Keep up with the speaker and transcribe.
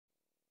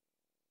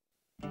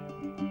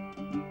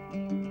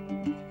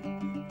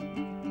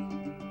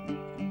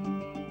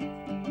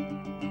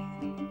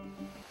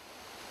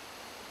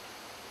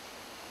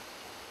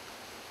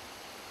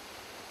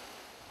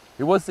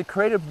It was the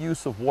creative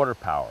use of water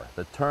power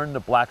that turned the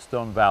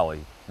Blackstone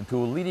Valley into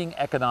a leading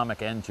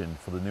economic engine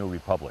for the new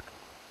republic.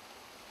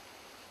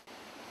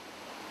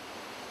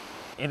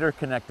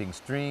 Interconnecting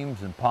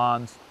streams and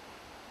ponds,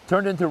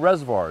 turned into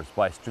reservoirs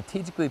by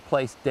strategically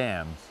placed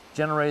dams,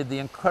 generated the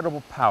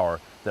incredible power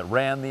that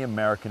ran the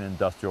American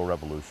Industrial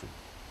Revolution.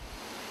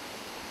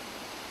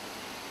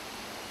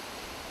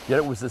 Yet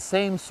it was the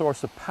same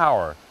source of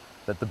power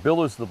that the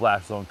builders of the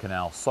Blackstone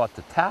Canal sought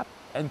to tap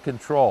and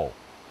control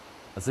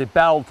as they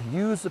battled to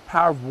use the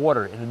power of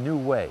water in a new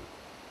way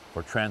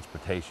for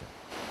transportation.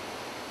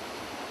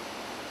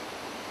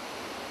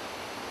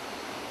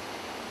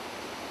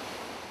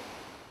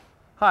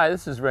 Hi,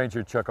 this is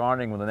Ranger Chuck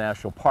Arning with the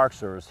National Park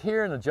Service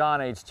here in the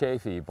John H.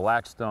 Chafee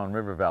Blackstone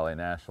River Valley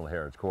National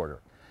Heritage Corridor.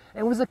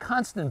 And it was a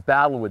constant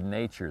battle with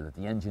nature that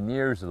the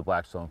engineers of the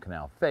Blackstone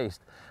Canal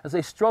faced as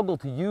they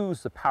struggled to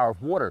use the power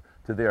of water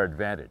to their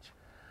advantage.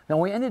 Now,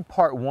 we ended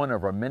part one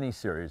of our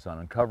mini-series on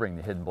uncovering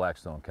the hidden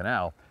Blackstone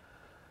Canal.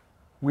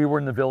 We were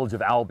in the village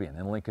of Albion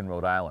in Lincoln,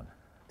 Rhode Island.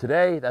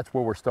 Today, that's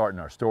where we're starting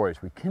our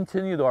stories. We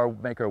continue to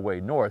make our way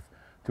north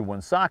to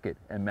Woonsocket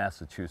in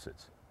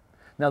Massachusetts.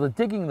 Now, the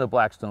digging of the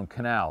Blackstone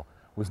Canal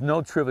was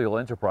no trivial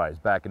enterprise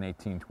back in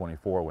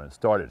 1824 when it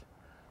started.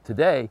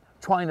 Today,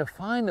 trying to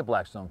find the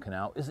Blackstone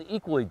Canal is an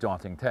equally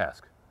daunting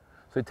task.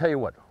 So I tell you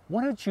what,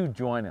 why don't you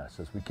join us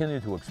as we continue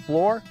to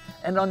explore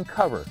and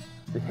uncover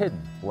the hidden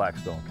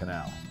Blackstone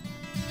Canal.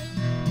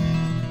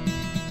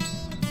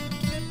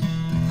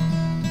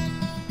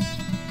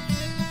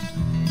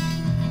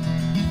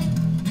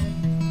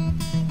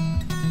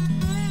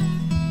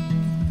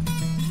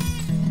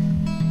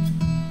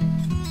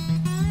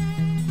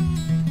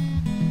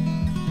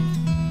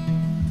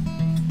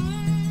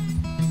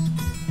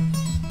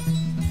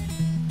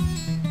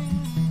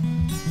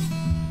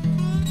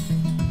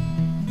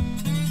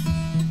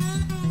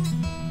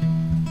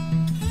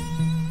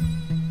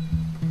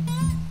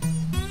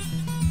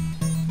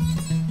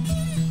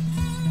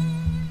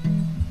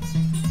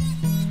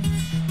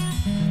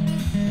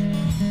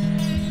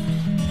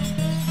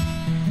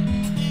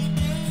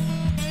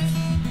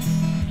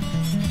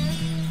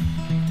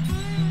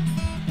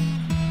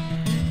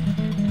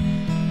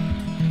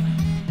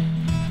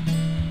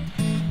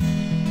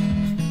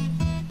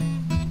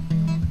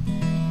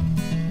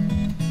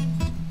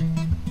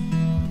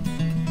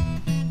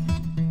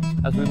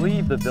 As we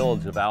leave the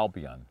village of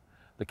Albion,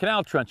 the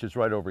canal trench is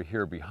right over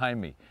here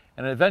behind me,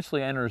 and it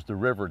eventually enters the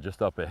river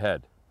just up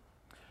ahead.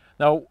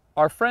 Now,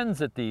 our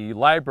friends at the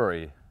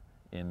library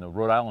in the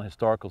Rhode Island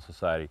Historical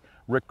Society,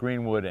 Rick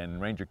Greenwood and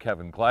Ranger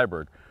Kevin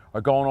Gleiberg,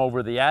 are going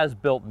over the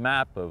as-built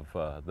map of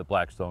the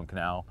Blackstone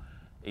Canal,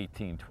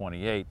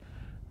 1828.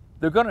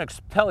 They're going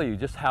to tell you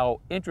just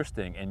how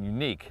interesting and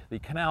unique the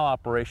canal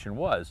operation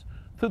was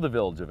to the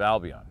village of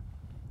Albion.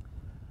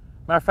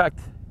 Matter of fact,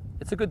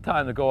 it's a good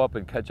time to go up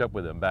and catch up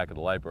with them back at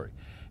the library.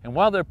 And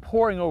while they're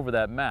poring over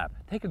that map,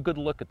 take a good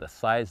look at the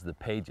size of the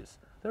pages.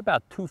 They're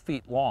about 2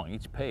 feet long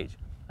each page.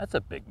 That's a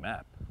big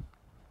map.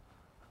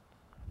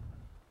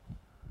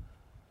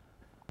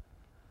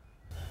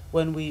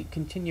 When we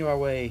continue our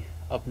way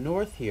up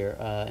north here,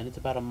 and it's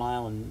about 1.25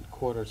 miles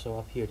or so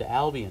up here to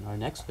Albion, our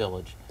next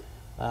village,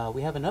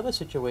 we have another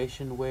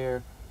situation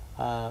where,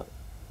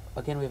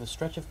 again, we have a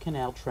stretch of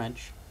canal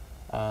trench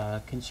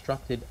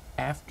constructed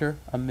after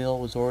a mill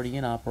was already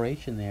in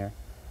operation there.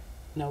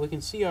 Now we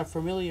can see our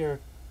familiar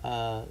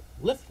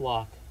lift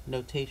lock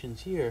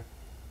notations here,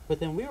 but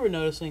then we were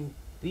noticing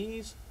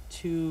these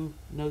two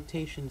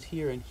notations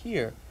here and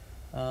here.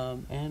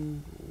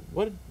 And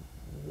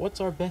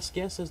what's our best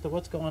guess as to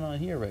what's going on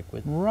here, Rick?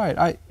 Right.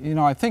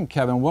 I think,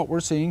 Kevin, what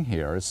we're seeing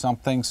here is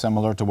something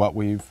similar to what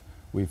we've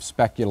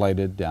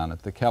speculated down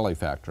at the Kelly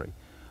factory.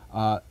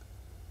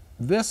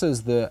 This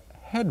is the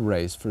head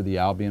race for the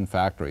Albion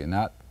factory, and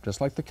that,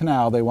 just like the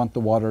canal, they want the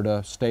water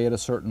to stay at a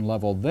certain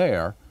level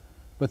there,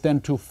 but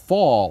then to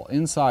fall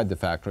inside the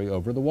factory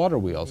over the water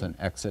wheels and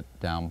exit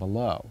down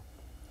below.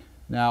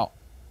 Now,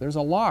 there's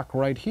a lock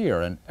right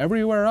here, and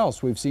everywhere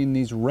else we've seen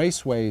these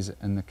raceways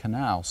in the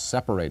canal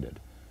separated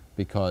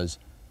because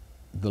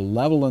the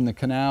level in the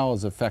canal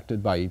is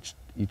affected by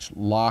each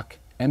lock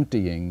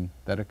emptying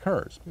that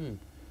occurs.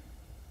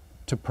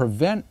 To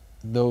prevent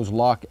those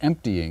lock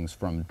emptyings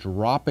from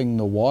dropping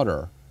the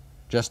water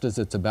just as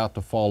it's about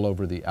to fall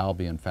over the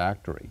Albion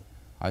factory,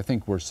 I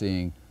think we're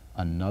seeing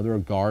another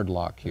guard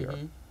lock here.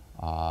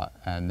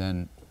 And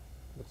then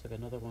looks like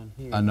another one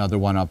here. Another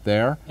one up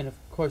there. And of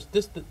course,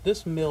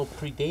 this mill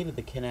predated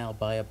the canal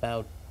by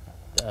about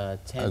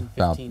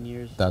 10-15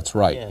 years. That's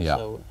right, yeah.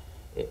 So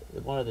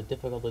one of the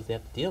difficulties they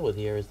have to deal with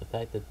here is the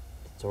fact that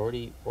it's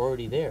already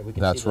there. We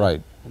can That's see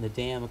right. And the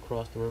dam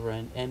across the river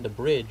and a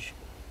bridge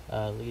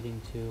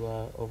leading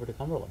to over to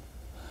Cumberland.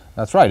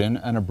 That's right,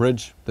 and a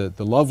bridge, the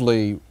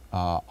lovely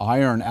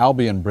iron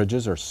Albion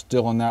bridges are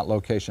still in that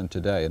location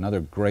today. Another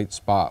great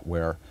spot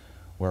where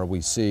we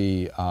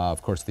see,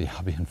 of course, the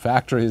Albion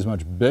factory is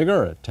much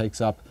bigger. It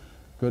takes up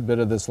a good bit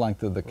of this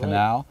length of the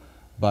canal,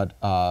 but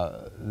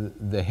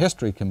the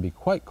history can be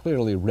quite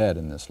clearly read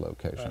in this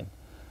location.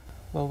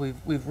 Well,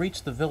 we've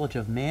reached the village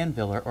of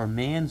Manville, or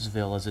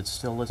Mansville, as it's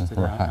still listed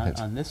Right.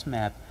 on this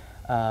map.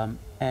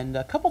 And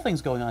a couple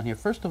things going on here.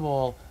 First of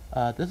all,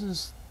 this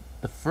is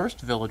the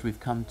first village we've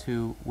come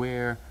to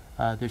where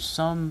there's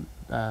some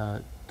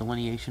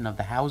delineation of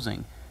the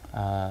housing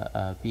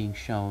being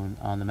shown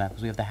on the map.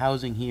 Because we have the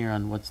housing here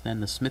on what's then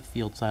the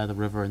Smithfield side of the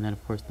river, and then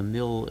of course the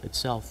mill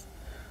itself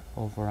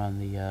over on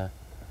the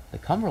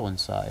Cumberland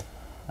side.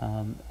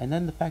 And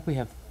then the fact we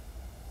have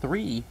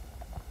three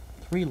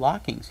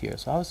lockings here,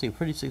 so obviously a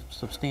pretty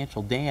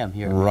substantial dam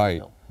here.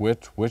 Right,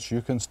 which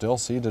you can still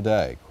see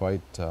today.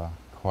 Quite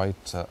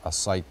a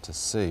sight to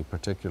see,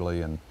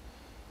 particularly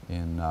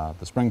in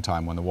the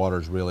springtime when the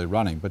water's really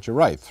running. But you're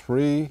right,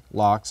 3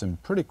 locks in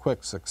pretty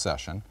quick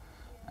succession,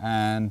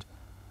 and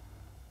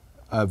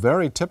a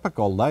very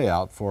typical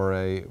layout for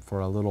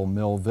a little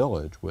mill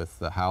village with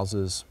the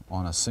houses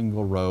on a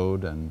single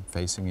road and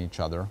facing each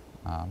other.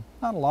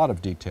 Not a lot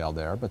of detail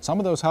there, but some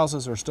of those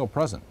houses are still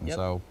present, and Yep.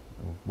 so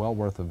well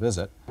worth a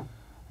visit.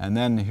 And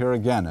then here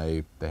again,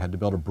 they had to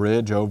build a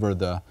bridge over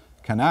the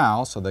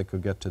canal so they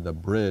could get to the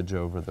bridge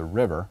over the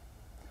river.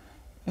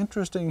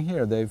 Interesting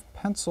here, they've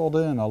penciled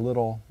in a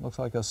little, looks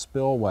like a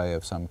spillway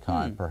of some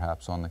kind,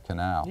 perhaps on the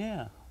canal.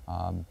 Yeah.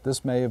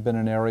 This may have been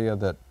an area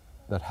that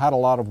had a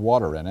lot of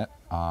water in it,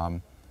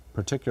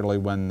 particularly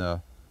when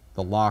the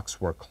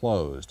locks were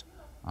closed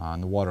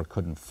and the water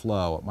couldn't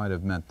flow. It might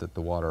have meant that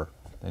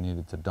they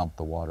needed to dump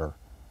the water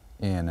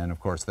in, and of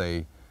course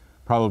they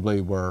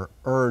probably were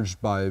urged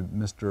by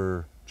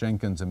Mr.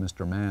 Jenkins and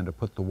Mr. Mann to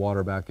put the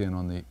water back in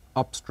on the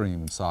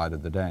upstream side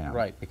of the dam.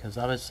 Right, because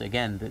obviously,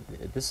 again,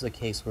 this is a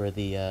case where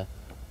the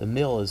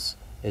mill is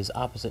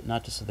opposite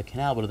not just of the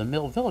canal, but of the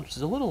mill village, which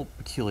is a little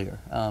peculiar.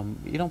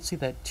 You don't see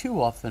that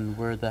too often,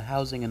 where the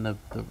housing and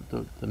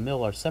the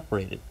mill are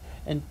separated.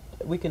 And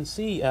we can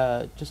see,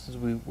 just as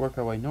we work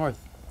our way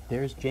north,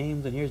 there's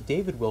James and here's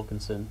David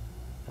Wilkinson.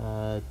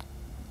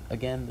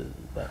 Again,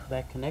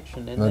 that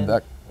connection. And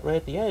then right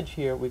at the edge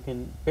here, we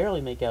can barely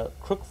make out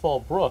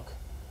Crookfall Brook,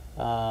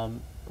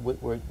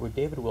 where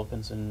David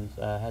Wilkinson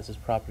has his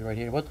property right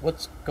here.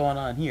 What's going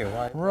on here?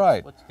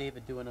 Right. What's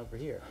David doing over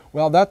here?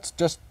 Well, that's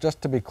just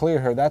to be clear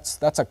here,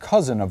 that's a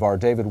cousin of our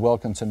David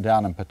Wilkinson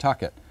down in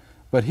Pawtucket.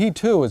 But he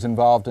too is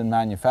involved in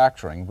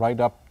manufacturing. Right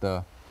up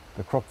the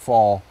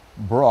Crookfall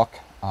Brook,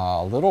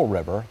 Little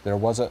River, there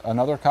was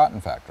another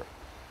cotton factory.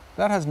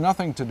 That has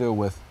nothing to do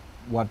with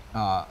what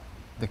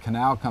the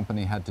canal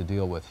company had to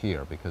deal with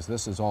here, because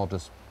this is all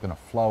just going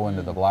to flow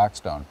into the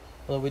Blackstone.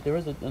 Well, there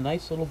is a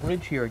nice little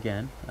bridge here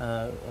again,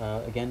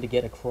 to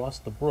get across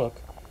the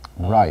brook.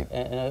 Right.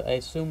 And I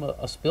assume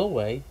a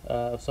spillway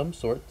of some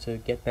sort to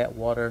get that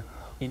water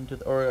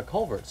into, or a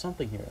culvert,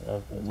 something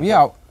here.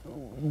 Yeah,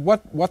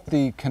 what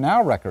the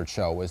canal records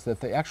show is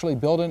that they actually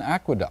built an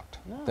aqueduct,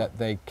 that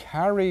they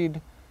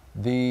carried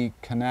the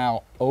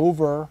canal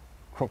over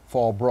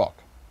Crookfall Brook.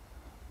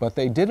 But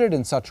they did it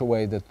in such a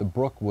way that the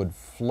brook would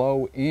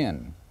flow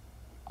in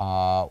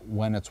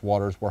when its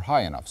waters were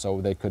high enough,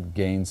 so they could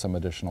gain some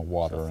additional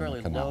water So in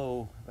fairly the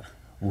canal.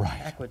 low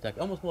aqueduct,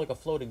 almost more like a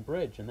floating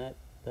bridge in that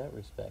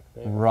respect.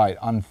 There. Right.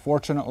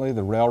 Unfortunately,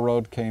 the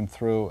railroad came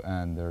through,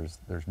 and there's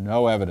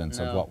no evidence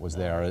of what was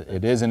there.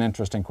 It is an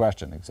interesting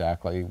question,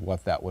 exactly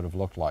what that would have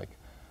looked like.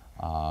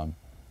 And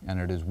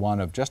it is one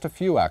of just a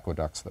few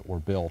aqueducts that were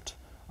built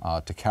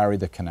to carry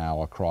the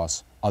canal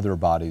across other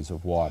bodies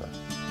of water.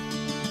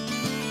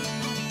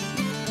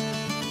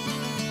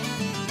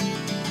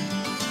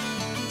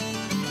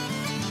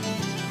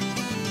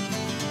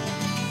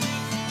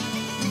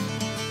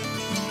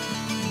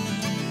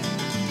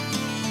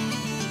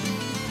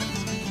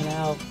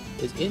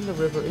 Is in the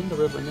river,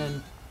 and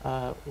then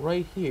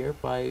right here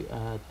by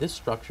this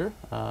structure,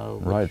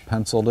 Right,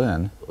 penciled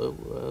in.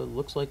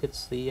 looks like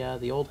it's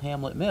the old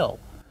Hamlet Mill.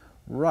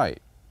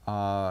 Right,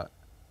 and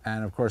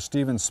of course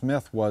Stephen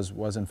Smith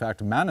was in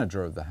fact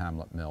manager of the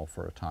Hamlet Mill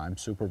for a time,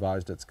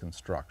 supervised its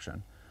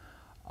construction.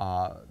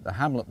 The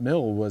Hamlet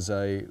Mill was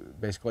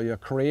basically a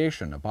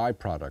creation, a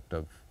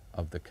byproduct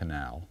of the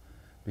canal,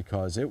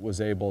 because it was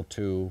able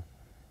to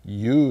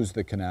use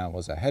the canal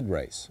as a head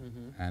race.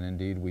 And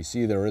indeed we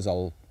see there is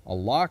a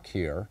lock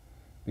here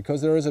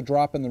because there is a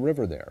drop in the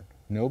river there.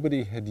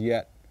 Nobody had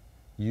yet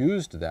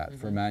used that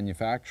for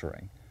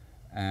manufacturing.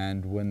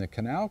 And when the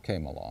canal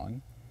came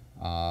along,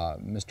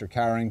 Mr.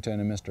 Carrington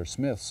and Mr.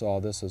 Smith saw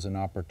this as an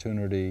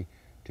opportunity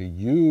to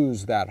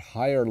use that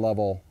higher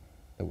level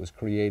that was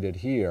created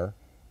here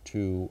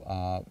to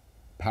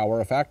power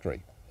a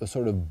factory. The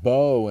sort of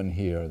bow in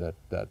here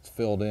that's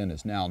filled in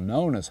is now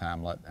known as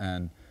Hamlet,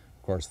 and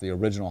of course the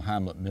original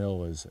Hamlet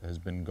Mill has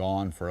been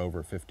gone for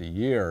over 50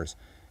 years.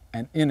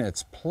 And in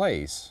its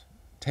place,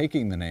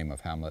 taking the name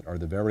of Hamlet, are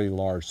the very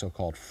large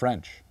so-called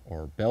French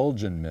or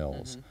Belgian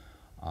mills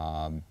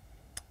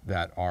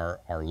that are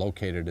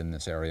located in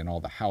this area, and all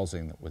the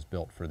housing that was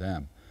built for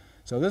them.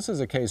 So this is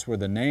a case where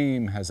the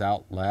name has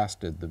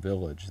outlasted the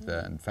village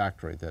and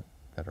factory that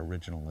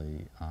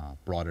originally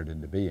brought it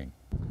into being.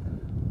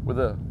 With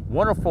the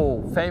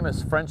wonderful,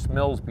 famous French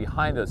mills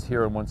behind us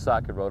here in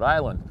Woonsocket, Rhode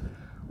Island,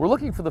 we're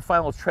looking for the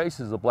final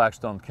traces of the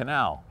Blackstone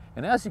Canal.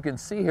 And as you can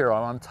see here,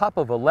 on top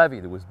of a levee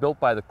that was built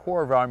by the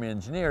Corps of Army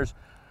Engineers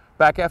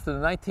back after the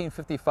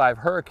 1955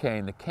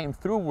 hurricane that came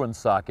through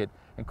Woonsocket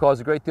and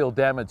caused a great deal of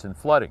damage and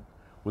flooding.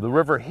 With the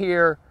river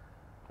here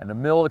and the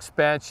mill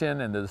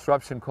expansion and the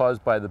disruption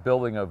caused by the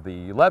building of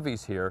the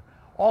levees here,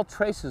 all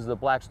traces of the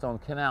Blackstone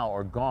Canal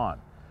are gone.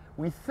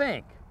 We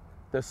think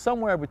that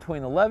somewhere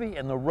between the levee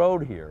and the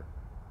road here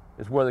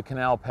is where the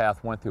canal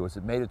path went through as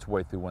it made its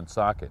way through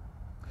Woonsocket.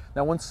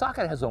 Now,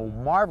 Woonsocket has a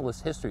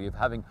marvelous history of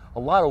having a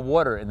lot of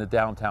water in the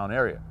downtown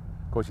area.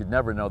 Of course, you'd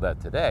never know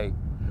that today,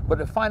 but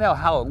to find out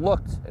how it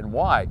looked and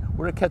why,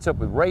 we're going to catch up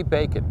with Ray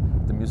Bacon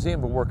at the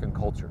Museum of Work and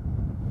Culture.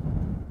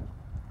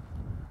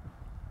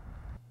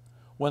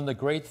 One of the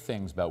great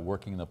things about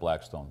working in the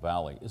Blackstone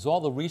Valley is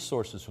all the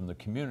resources from the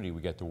community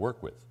we get to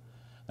work with.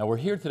 Now, we're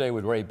here today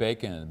with Ray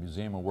Bacon at the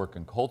Museum of Work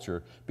and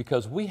Culture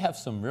because we have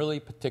some really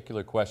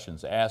particular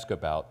questions to ask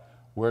about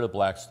where the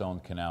Blackstone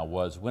Canal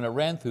was when it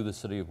ran through the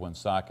city of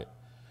Woonsocket.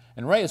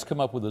 And Ray has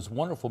come up with this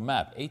wonderful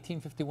map.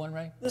 1851,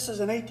 Ray? This is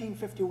an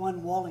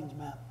 1851 Wallings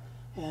map,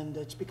 and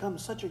it's become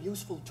such a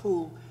useful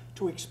tool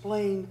to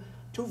explain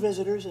to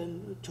visitors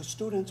and to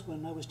students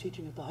when I was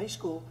teaching at the high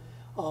school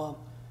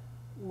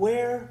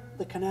where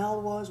the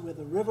canal was, where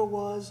the river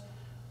was,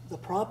 the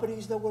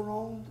properties that were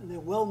owned, and they're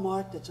well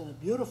marked. It's a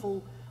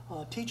beautiful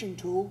teaching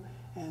tool,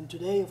 and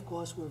today, of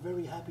course, we're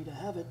very happy to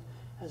have it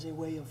as a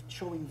way of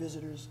showing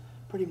visitors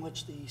pretty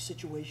much the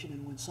situation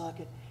in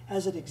Woonsocket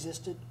as it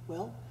existed,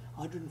 well,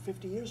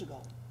 150 years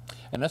ago.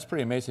 And that's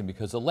pretty amazing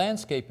because the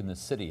landscape in the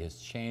city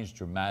has changed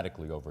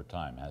dramatically over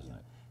time, hasn't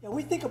it? Yeah,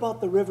 we think about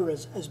the river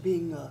as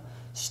being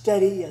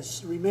steady,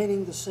 as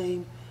remaining the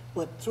same,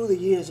 but through the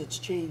years it's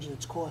changed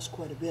its course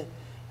quite a bit.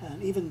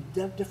 And even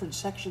different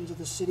sections of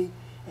the city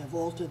have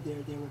altered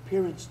their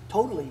appearance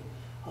totally,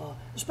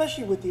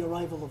 especially with the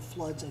arrival of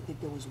floods. I think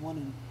there was one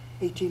in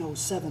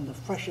 1807, the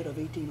freshet of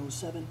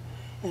 1807,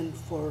 and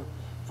for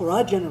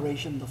our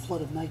generation, the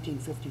flood of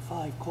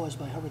 1955 caused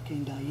by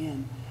Hurricane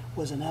Diane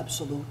was an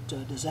absolute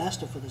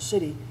disaster for the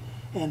city.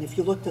 And if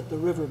you looked at the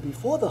river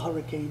before the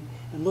hurricane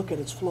and look at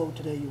its flow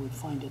today, you would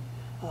find it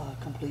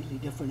completely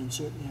different in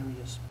certain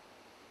areas.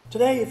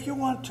 Today, if you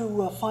want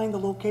to find the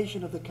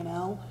location of the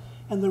canal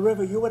and the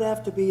river, you would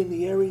have to be in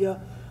the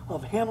area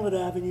of Hamlet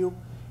Avenue,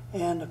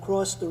 and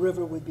across the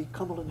river would be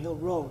Cumberland Hill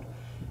Road.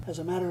 As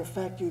a matter of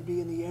fact, you'd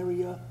be in the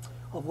area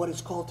of what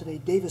is called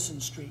today Davison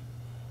Street.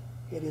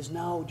 It is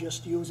now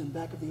just used in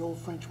back of the old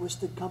French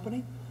Worsted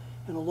Company,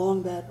 and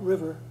along that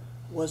river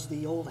was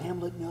the old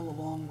Hamlet Mill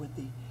along with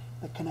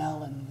the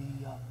canal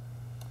and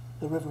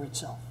the river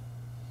itself.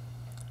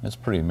 That's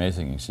pretty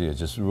amazing. You see,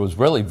 it was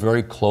really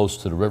very close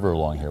to the river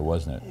along here,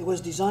 wasn't it? It was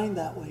designed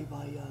that way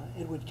by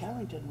Edward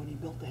Carrington when he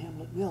built the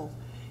Hamlet Mill.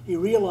 He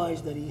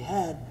realized that he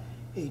had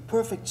a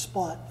perfect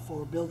spot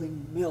for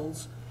building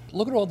mills.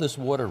 Look at all this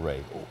water, Ray.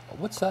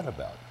 What's that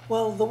about?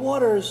 Well, the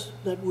waters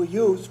that were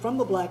used from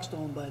the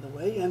Blackstone, by the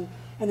way, and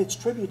its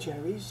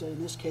tributaries,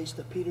 in this case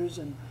the Peters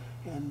and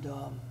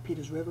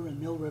Peters River and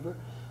Mill River,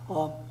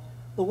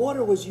 the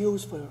water was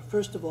used for,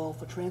 first of all,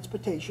 for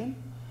transportation,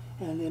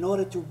 and in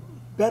order to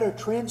better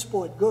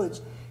transport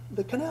goods,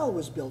 the canal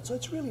was built. So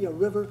it's really a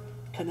river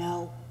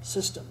canal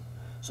system.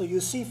 So you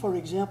see, for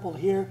example,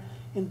 here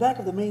in back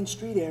of the Main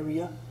Street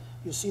area,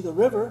 you see the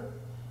river,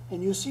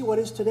 and you see what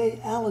is today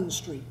Allen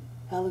Street.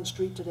 Allen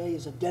Street today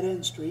is a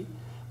dead-end street,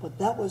 but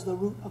that was the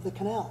route of the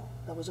canal.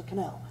 That was a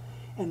canal.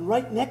 And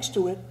right next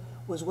to it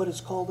was what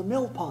is called the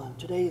mill pond.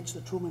 Today it's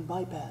the Truman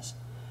Bypass.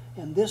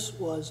 And this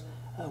was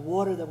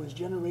water that was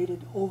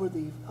generated over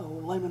the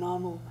Lyman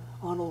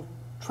Arnold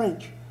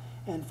Trench.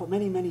 And for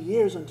many, many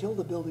years, until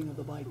the building of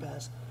the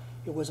bypass,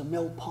 it was a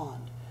mill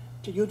pond.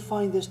 So you'd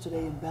find this today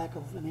in back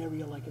of an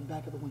area like in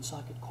back of the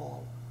Woonsocket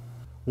Call.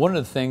 One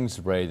of the things,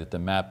 Ray, that the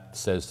map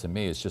says to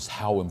me is just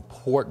how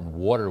important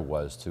water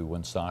was to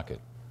Woonsocket.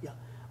 Yeah.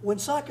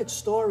 Woonsocket's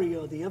story,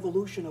 or the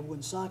evolution of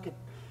Woonsocket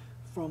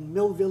from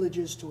mill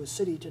villages to a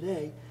city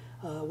today,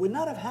 would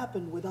not have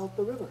happened without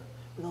the river.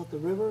 Without the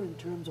river in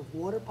terms of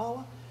water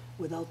power,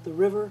 without the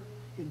river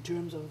in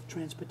terms of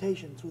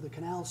transportation through the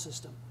canal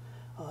system.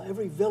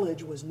 Every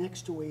village was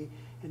next to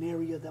an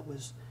area that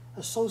was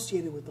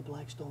associated with the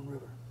Blackstone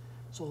River.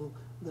 So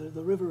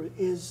the river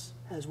is,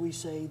 as we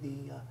say,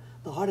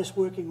 the hardest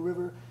working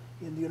river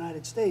in the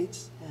United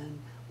States, and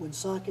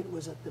Woonsocket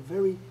was at the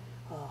very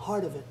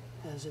heart of it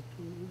as it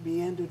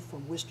meandered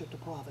from Worcester to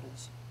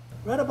Providence.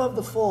 Right above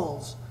the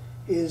falls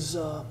is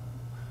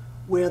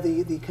where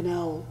the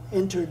canal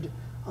entered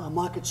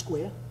Market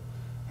Square,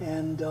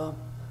 and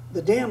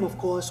the dam, of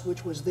course,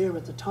 which was there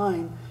at the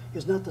time,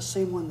 is not the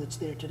same one that's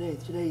there today.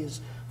 Today is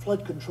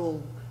flood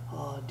control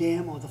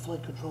dam, or the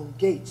flood control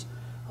gates,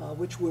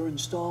 which were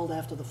installed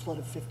after the flood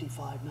of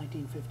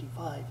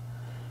 1955.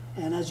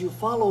 And as you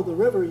follow the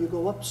river, you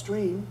go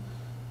upstream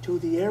to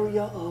the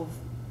area of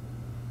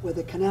where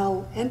the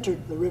canal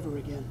entered the river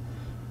again.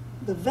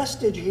 The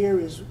vestige here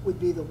would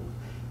be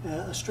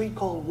a street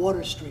called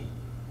Water Street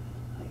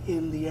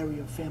in the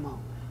area of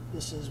Fairmount.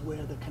 This is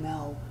where the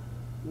canal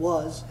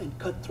was and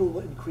cut through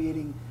and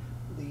creating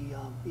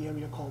the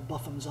area called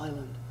Bufham's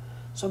Island.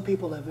 Some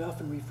people have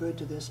often referred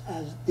to this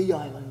as the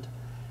island.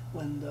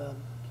 When the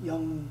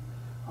young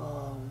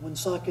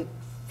Woonsocket,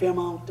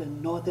 Fairmount,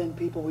 and North End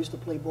people used to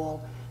play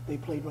ball, they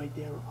played right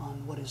there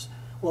on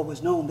what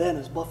was known then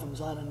as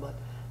Bufham's Island, but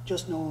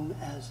just known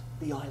as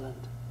the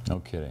island. No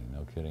kidding,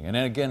 no kidding. And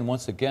then again,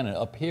 once again,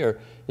 up here,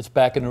 it's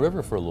back in the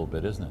river for a little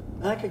bit, isn't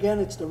it? Back again,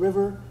 it's the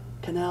river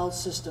canal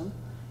system,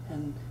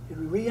 and it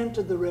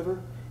re-entered the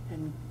river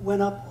and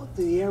went up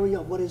the area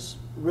of what is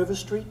River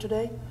Street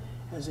today,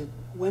 as it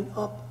went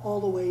up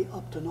all the way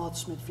up to North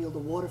Smithfield, the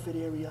Waterford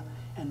area,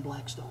 and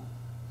Blackstone.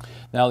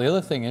 Now, the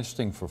other thing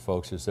interesting for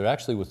folks is there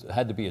actually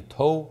had to be a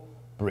tow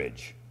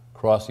bridge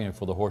crossing it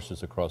for the horses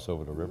to cross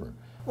over the river.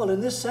 Well,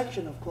 in this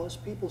section, of course,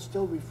 people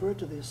still refer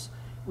to this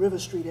River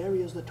Street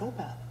area as the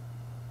towpath.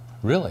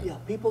 Really? Yeah,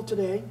 people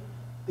today,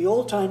 the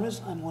old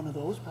timers, I'm one of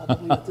those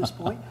probably at this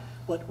point,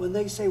 but when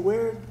they say,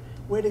 where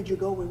did you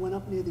go? We went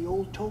up near the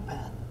old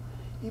towpath.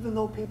 Even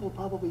though people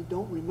probably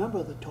don't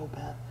remember the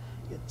towpath,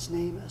 its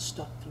name has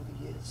stuck through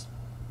the years.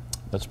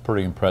 That's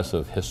pretty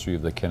impressive history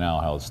of the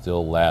canal, how it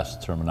still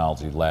lasts,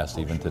 terminology lasts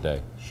even sure,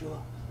 today.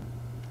 Sure.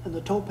 And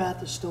the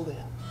towpath is still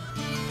there.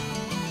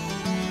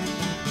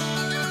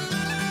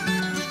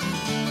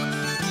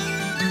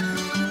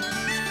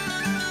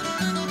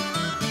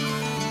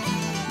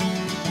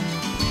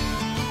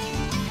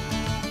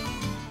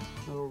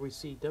 We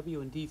see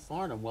W&D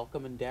Farnham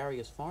welcoming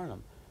Darius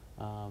Farnham,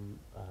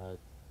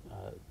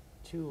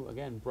 two,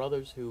 again,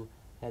 brothers who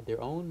had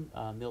their own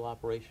mill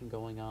operation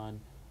going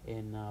on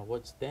in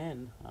what's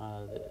then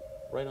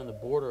right on the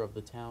border of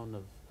the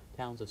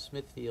towns of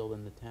Smithfield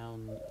and the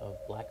town of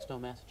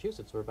Blackstone,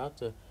 Massachusetts. We're about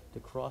to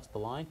cross the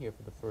line here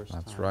for the first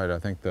time. That's right. I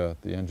think the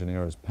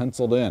engineer is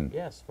penciled in.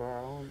 Yes, for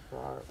our own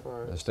for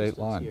our the state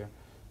line here,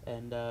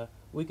 and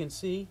we can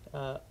see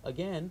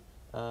again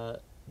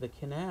the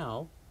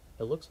canal.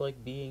 It looks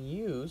like being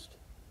used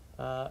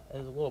as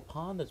a little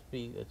pond that's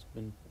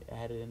been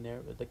added in there.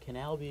 But the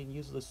canal being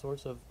used as a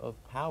source of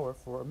power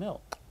for a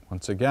mill.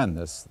 Once again,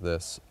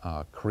 this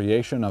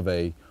creation of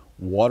a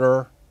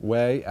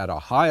waterway at a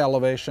high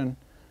elevation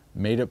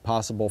made it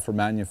possible for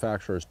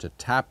manufacturers to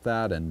tap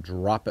that and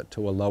drop it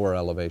to a lower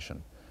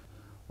elevation.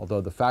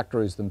 Although the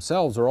factories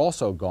themselves are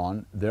also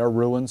gone, their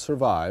ruins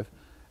survive,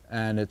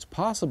 and it's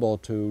possible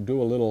to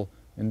do a little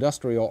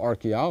industrial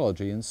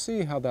archaeology and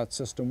see how that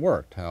system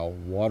worked, how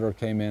water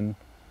came in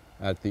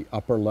at the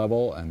upper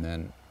level and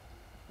then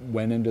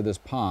went into this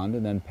pond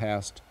and then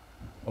passed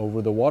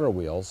over the water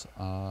wheels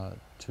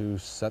to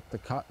set the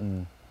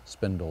cotton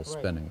spindle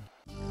spinning.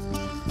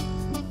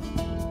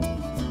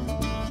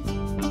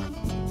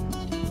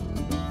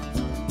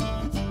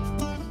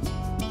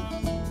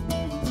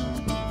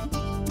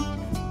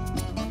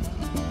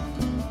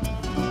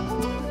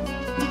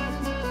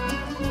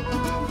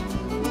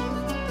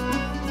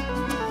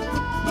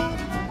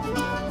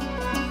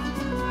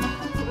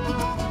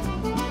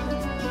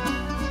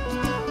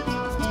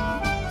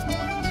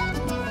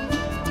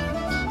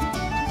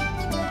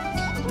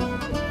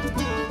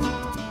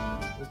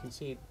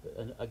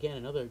 Again,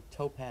 another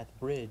towpath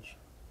bridge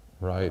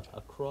Right.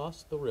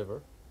 Across the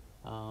river,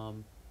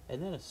 and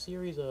then a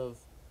series of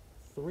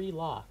 3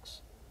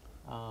 locks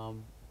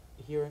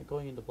here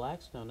going into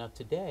Blackstone. Now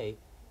today,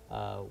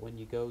 when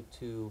you go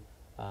to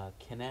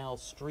Canal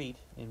Street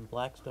in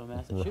Blackstone,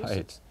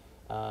 Massachusetts,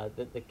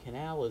 the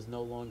canal is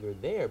no longer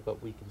there,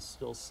 but we can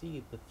still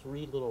see the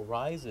 3 little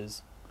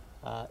rises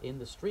in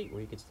the street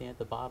where you can stand at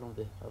the bottom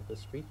of the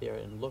street there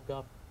and look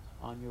up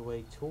on your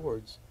way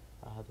towards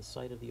the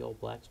site of the old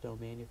Blackstone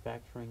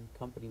Manufacturing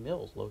Company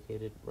mills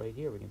located right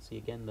here. We can see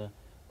again the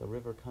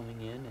river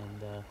coming in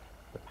and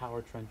the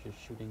power trenches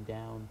shooting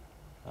down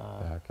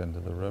back into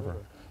the river.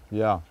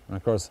 Yeah, and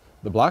of course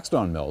the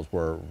Blackstone mills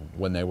were,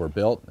 when they were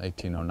built,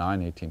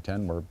 1809,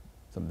 1810, were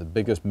some of the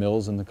biggest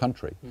mills in the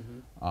country.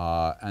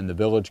 And the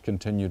village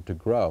continued to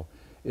grow.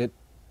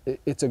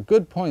 It's a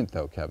good point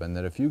though, Kevin,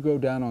 that if you go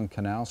down on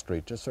Canal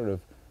Street, just sort of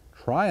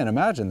try and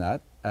imagine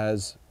that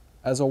as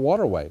a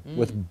waterway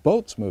with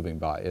boats moving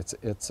by.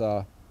 It's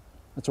a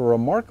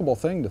remarkable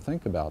thing to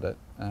think about it,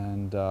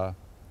 and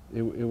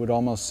it would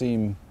almost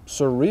seem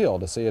surreal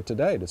to see it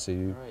today, to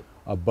see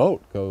a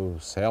boat go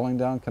sailing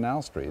down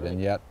Canal Street, and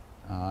yet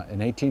in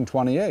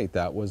 1828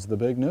 that was the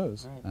big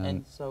news.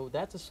 And so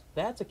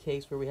that's a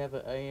case where we have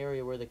an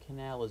area where the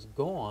canal is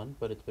gone,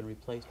 but it's been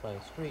replaced by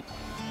a street.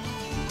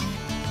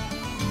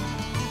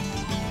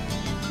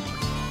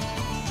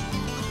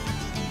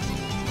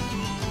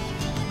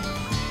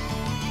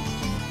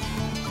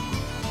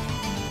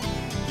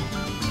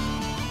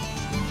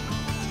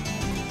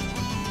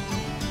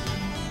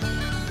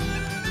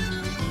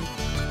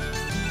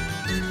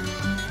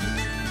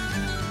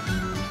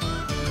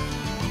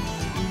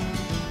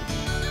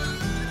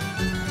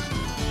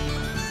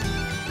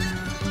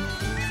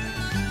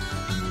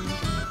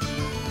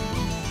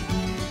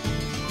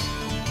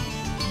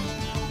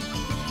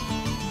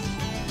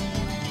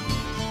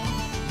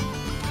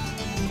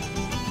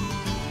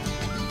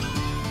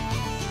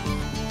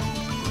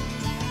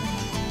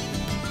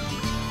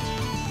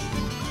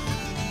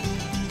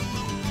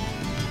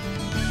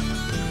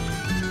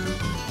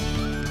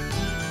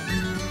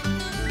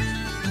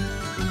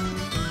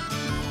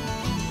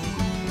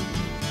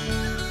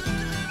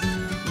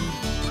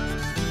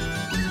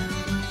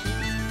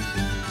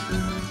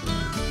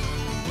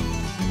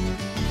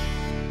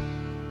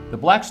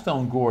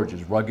 Blackstone Gorge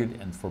is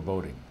rugged and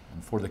foreboding,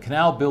 and for the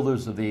canal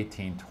builders of the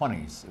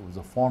 1820s, it was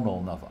a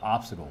formidable enough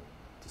obstacle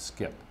to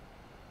skip.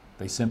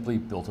 They simply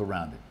built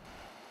around it.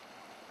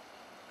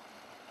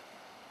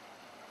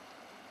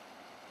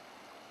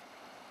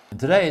 And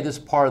today, this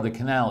part of the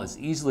canal is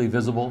easily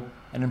visible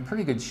and in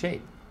pretty good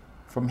shape.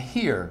 From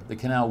here, the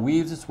canal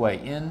weaves its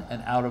way in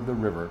and out of the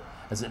river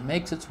as it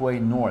makes its way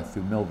north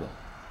through Millville.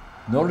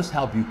 Notice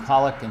how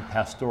bucolic and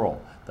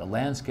pastoral the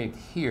landscape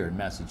here in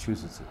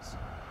Massachusetts is.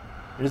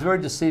 It is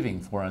very deceiving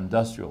for an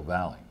industrial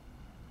valley.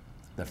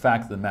 The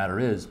fact of the matter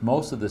is,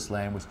 most of this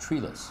land was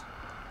treeless,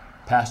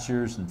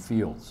 pastures and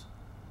fields.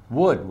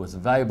 Wood was a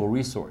valuable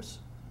resource.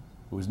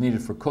 It was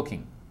needed for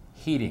cooking,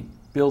 heating,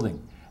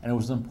 building, and it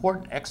was an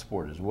important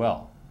export as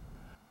well.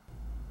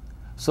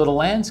 So the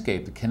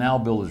landscape the canal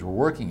builders were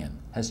working in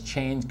has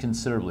changed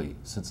considerably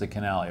since the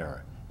canal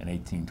era in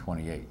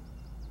 1828.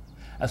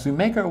 As we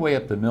make our way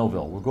up to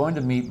Millville, we're going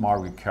to meet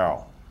Margaret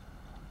Carroll,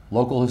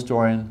 local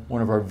historian,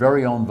 one of our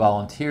very own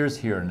volunteers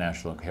here in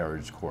National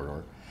Heritage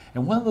Corridor,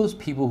 and one of those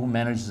people who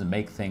manages to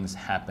make things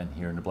happen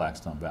here in the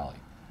Blackstone Valley.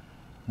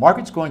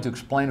 Margaret's going to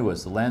explain to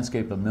us the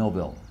landscape of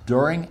Millville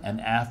during and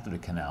after the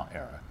canal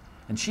era,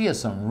 and she has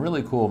some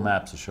really cool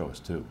maps to show us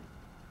too.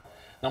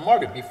 Now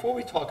Margaret, before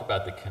we talk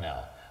about the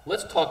canal,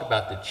 let's talk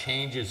about the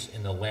changes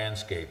in the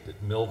landscape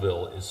that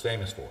Millville is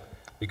famous for,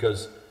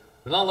 because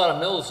there's not a lot of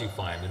mills you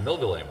find in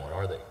Millville anymore,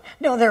 are they?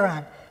 No, there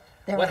aren't.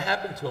 What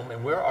happened to them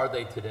and where are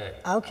they today?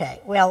 Okay,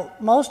 well,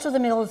 most of the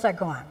mills are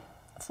gone.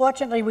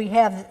 Fortunately, we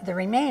have the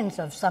remains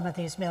of some of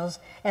these mills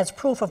as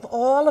proof of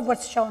all of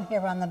what's shown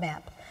here on the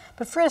map.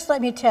 But first,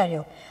 let me tell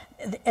you,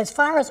 as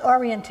far as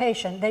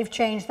orientation, they've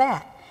changed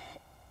that.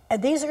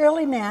 These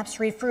early maps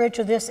refer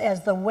to this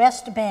as the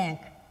west bank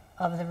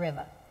of the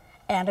river.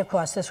 And of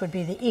course, this would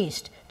be the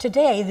east.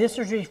 Today, this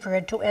is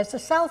referred to as the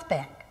south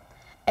bank.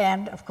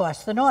 And of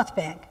course, the north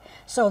bank.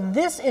 So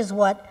this is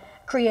what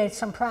creates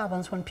some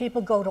problems when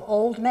people go to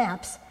old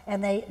maps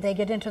and they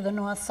get into the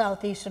north,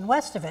 south, east, and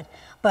west of it.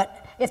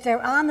 But if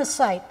they're on the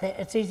site,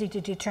 it's easy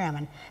to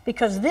determine.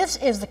 Because this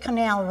is the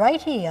canal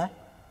right here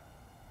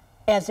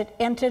as it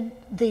entered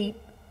the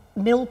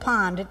mill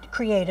pond it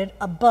created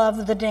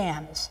above the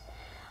dams.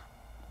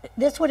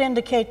 This would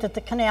indicate that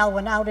the canal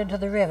went out into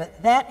the river.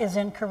 That is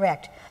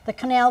incorrect. The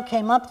canal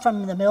came up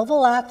from the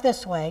Millville Lock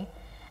this way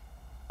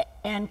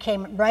and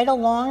came right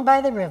along by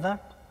the river,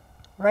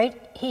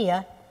 right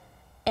here,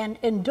 and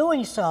in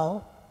doing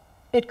so,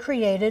 it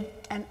created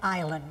an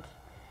island.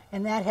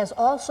 And that has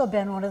also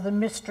been one of the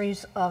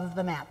mysteries of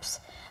the maps.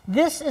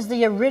 This is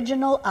the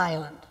original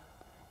island.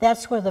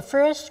 That's where the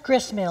first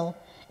grist mill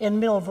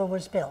in Millville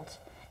was built.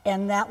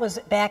 And that was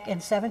back in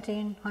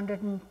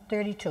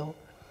 1732.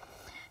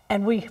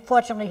 And we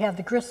fortunately have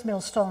the grist mill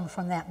stone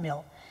from that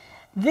mill.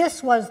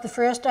 This was the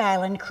first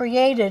island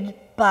created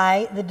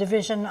by the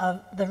division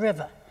of the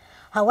river.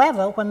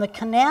 However, when the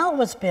canal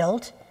was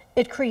built,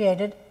 it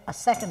created a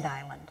second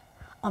island,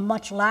 a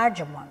much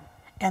larger one.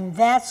 And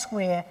that's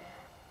where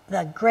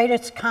the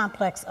greatest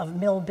complex of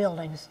mill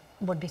buildings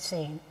would be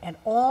seen. And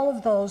all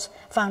of those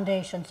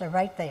foundations are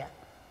right there,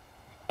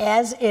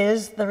 as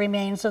is the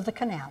remains of the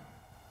canal.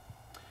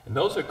 And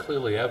those are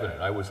clearly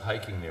evident. I was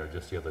hiking there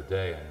just the other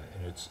day,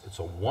 and it's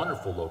a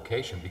wonderful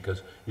location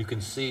because you can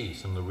see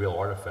some of the real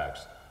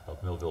artifacts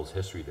of Millville's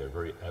history there,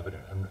 very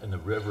evident. And the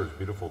river is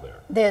beautiful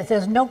there.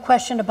 There's no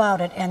question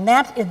about it. And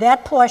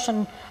that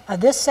portion,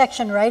 this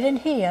section right in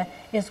here,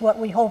 is what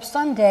we hope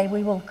someday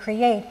we will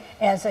create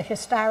as a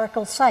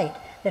historical site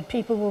that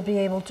people will be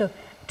able to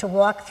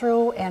walk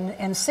through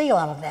and see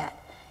all of that.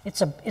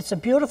 It's a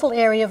beautiful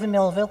area of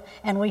Millville,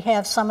 and we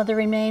have some of the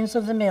remains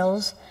of the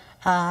mills.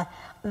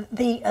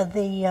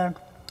 The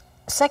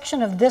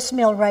section of this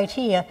mill right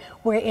here,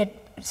 where it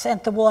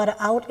sent the water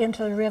out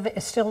into the river,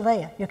 is still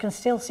there. You can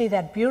still see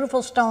that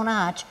beautiful stone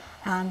arch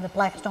on the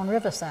Blackstone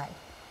River side.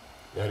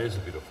 That is a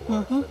beautiful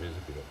arch. That is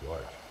a beautiful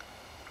arch.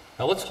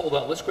 Now let's hold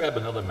on. Let's grab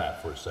another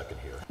map for a second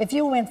here. If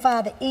you went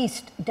farther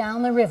east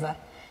down the river,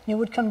 you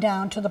would come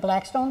down to the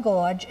Blackstone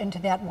Gorge, into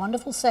that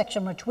wonderful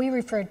section which we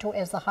referred to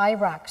as the High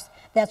Rocks.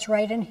 That's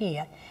right in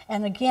here.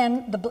 And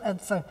again,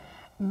 for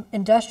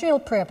industrial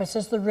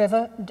purposes, the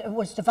river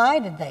was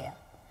divided there.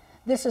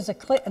 This is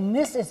and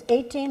this is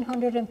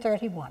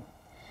 1831.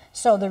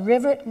 So the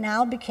river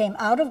now became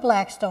out of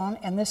Blackstone,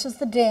 and this is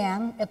the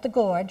dam at the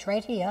gorge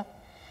right here,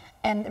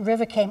 and the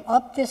river came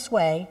up this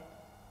way,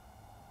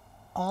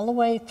 all the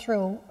way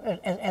through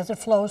as it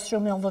flows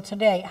through Millville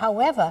today.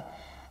 However,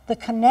 the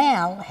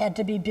canal had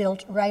to be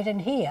built right in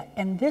here,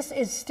 and this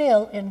is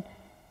still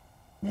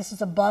this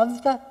is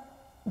above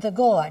the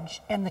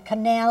gorge, and the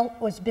canal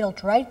was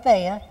built right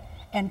there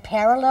and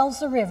parallels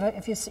the river.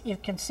 If you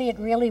can see it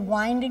really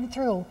winding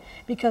through,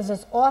 because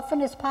as often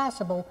as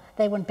possible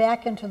they went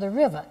back into the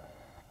river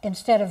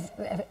instead of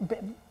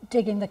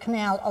digging the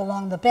canal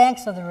along the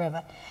banks of the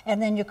river.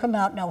 And then you come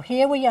out. Now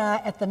here we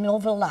are at the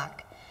Millville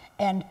Lock,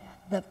 and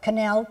the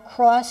canal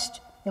crossed.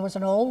 There was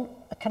an old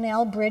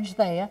canal bridge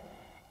there.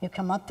 You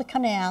come up the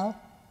canal,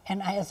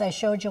 and as I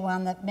showed you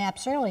on the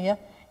maps earlier,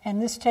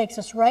 and this takes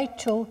us right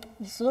to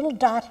this little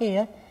dot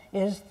here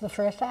is the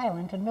first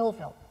island in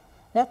Millville.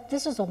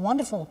 This is a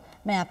wonderful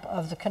map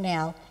of the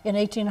canal in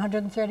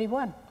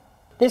 1831.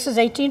 This is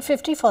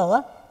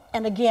 1854,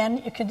 and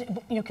again,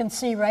 you can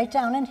see right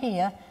down in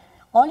here,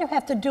 all you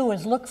have to do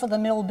is look for the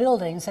mill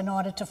buildings in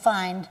order to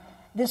find,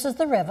 this is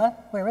the river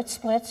where it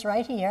splits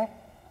right here.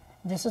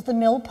 This is the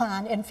mill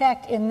pond. In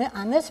fact,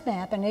 on this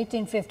map in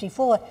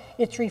 1854,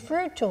 it's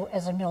referred to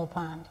as a mill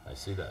pond. I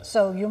see that.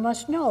 So you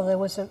must know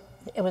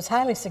it was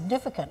highly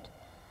significant.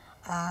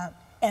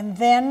 And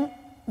then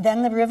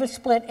the river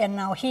split, and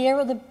now here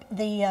are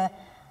the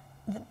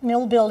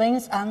mill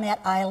buildings on that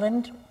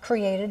island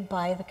created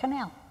by the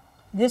canal.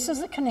 This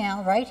is the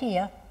canal right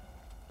here,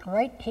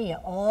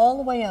 all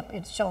the way up.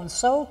 It's shown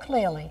so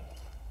clearly.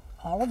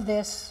 All of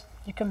this,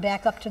 you can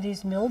back up to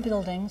these mill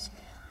buildings,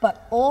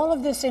 but all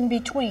of this in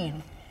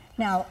between.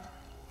 Now,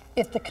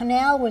 if the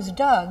canal was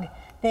dug,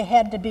 there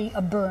had to be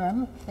a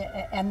berm,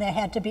 and there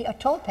had to be a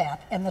towpath,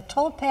 and the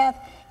towpath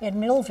in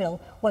Millville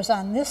was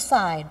on this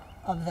side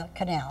of the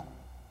canal,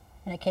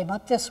 and it came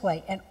up this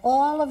way, and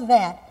all of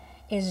that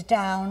is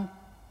down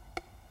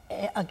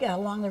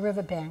along the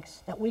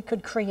riverbanks that we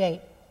could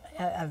create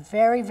a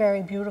very,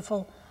 very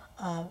beautiful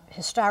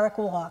historic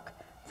walk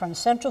from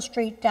Central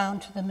Street down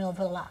to the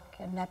Millville Lock,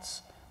 and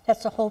that's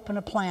a hope and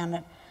a plan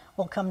that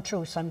will come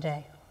true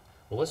someday.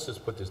 Well, let's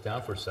just put this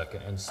down for a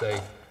second and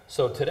say,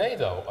 so today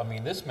though, I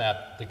mean, this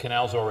map, the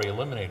canal's already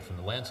eliminated from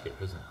the landscape,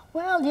 isn't it?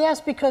 Well, yes,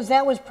 because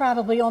that was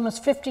probably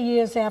almost 50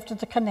 years after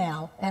the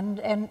canal,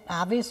 and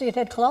obviously it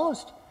had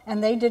closed,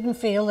 and they didn't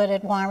feel that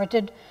it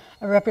warranted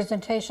a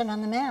representation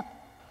on the map.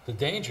 The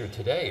danger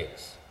today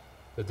is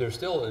that there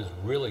still is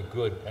really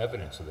good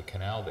evidence of the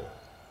canal there,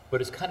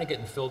 but it's kind of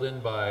getting filled in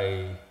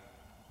by,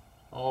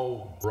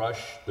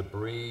 brush,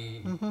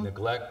 debris,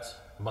 neglect,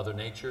 Mother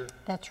Nature.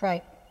 That's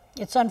right.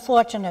 It's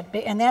unfortunate,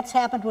 and that's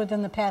happened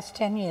within the past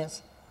 10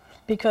 years,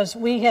 because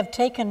we've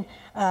taken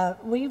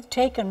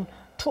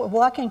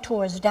walking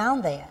tours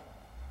down there,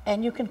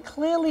 and you can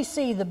clearly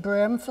see the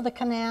berm for the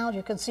canal,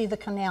 you can see the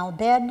canal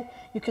bed,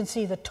 you can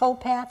see the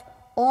towpath.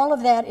 All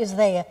of that is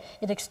there.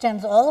 It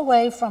extends all the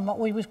way from what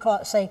we would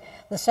call, say,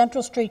 the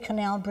Central Street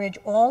Canal Bridge,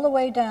 all the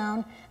way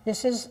down.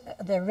 This is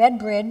the Red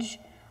Bridge,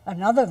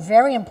 another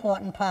very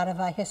important part of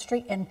our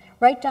history, and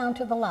right down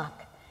to the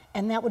lock.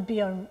 And that would be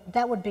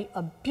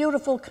a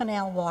beautiful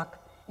canal walk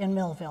in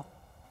Millville.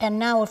 And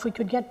now, if we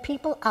could get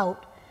people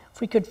out, if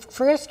we could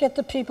first get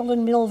the people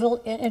in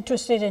Millville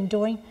interested in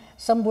doing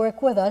some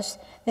work with us,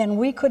 then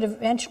we could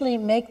eventually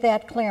make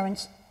that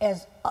clearance,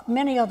 as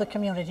many other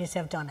communities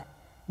have done it.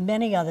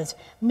 Many others.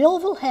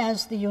 Millville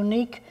has the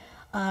unique,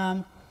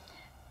 in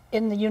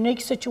the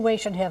unique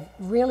situation, have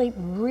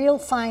real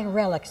fine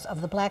relics of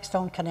the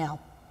Blackstone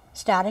Canal,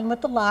 starting with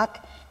the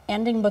lock,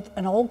 ending with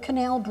an old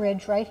canal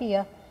bridge right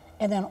here,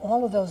 and then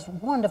all of those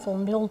wonderful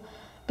mill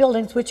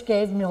buildings which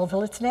gave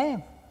Millville its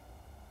name.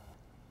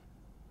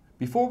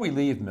 Before we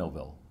leave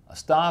Millville, a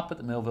stop at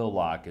the Millville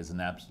Lock is an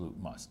absolute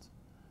must.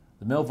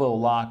 The Millville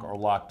Lock, or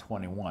Lock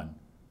 21,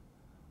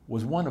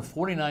 was one of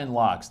 49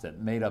 locks that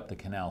made up the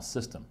canal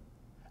system,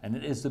 and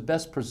it is the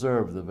best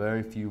preserved of the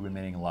very few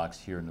remaining locks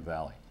here in the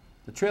valley.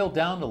 The trail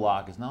down the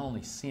lock is not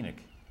only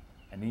scenic,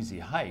 an easy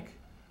hike,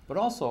 but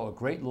also a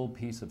great little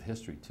piece of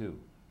history too.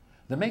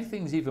 To make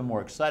things even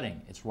more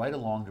exciting, it's right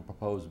along the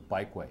proposed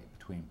bikeway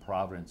between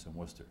Providence and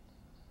Worcester.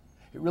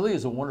 It really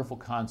is a wonderful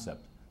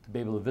concept to be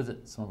able to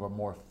visit some of our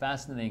more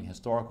fascinating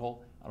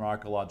historical and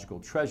archaeological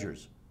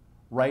treasures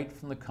right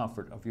from the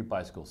comfort of your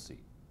bicycle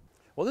seat.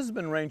 Well, this has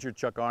been Ranger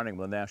Chuck Arning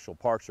with the National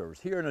Park Service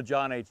here in the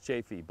John H.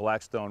 Chafee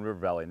Blackstone River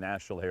Valley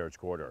National Heritage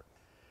Corridor.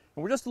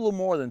 And we're just a little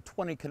more than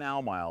 20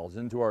 canal miles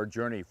into our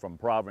journey from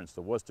Providence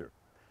to Worcester.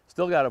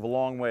 Still got a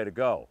long way to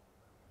go.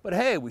 But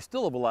hey, we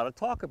still have a lot to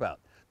talk about.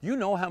 Do you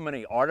know how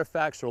many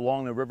artifacts are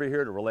along the river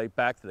here to relate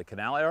back to the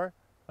canal era?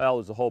 Well,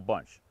 there's a whole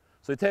bunch.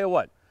 So I tell you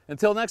what,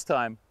 until next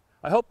time,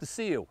 I hope to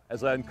see you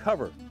as I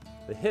uncover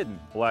the hidden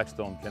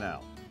Blackstone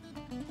Canal.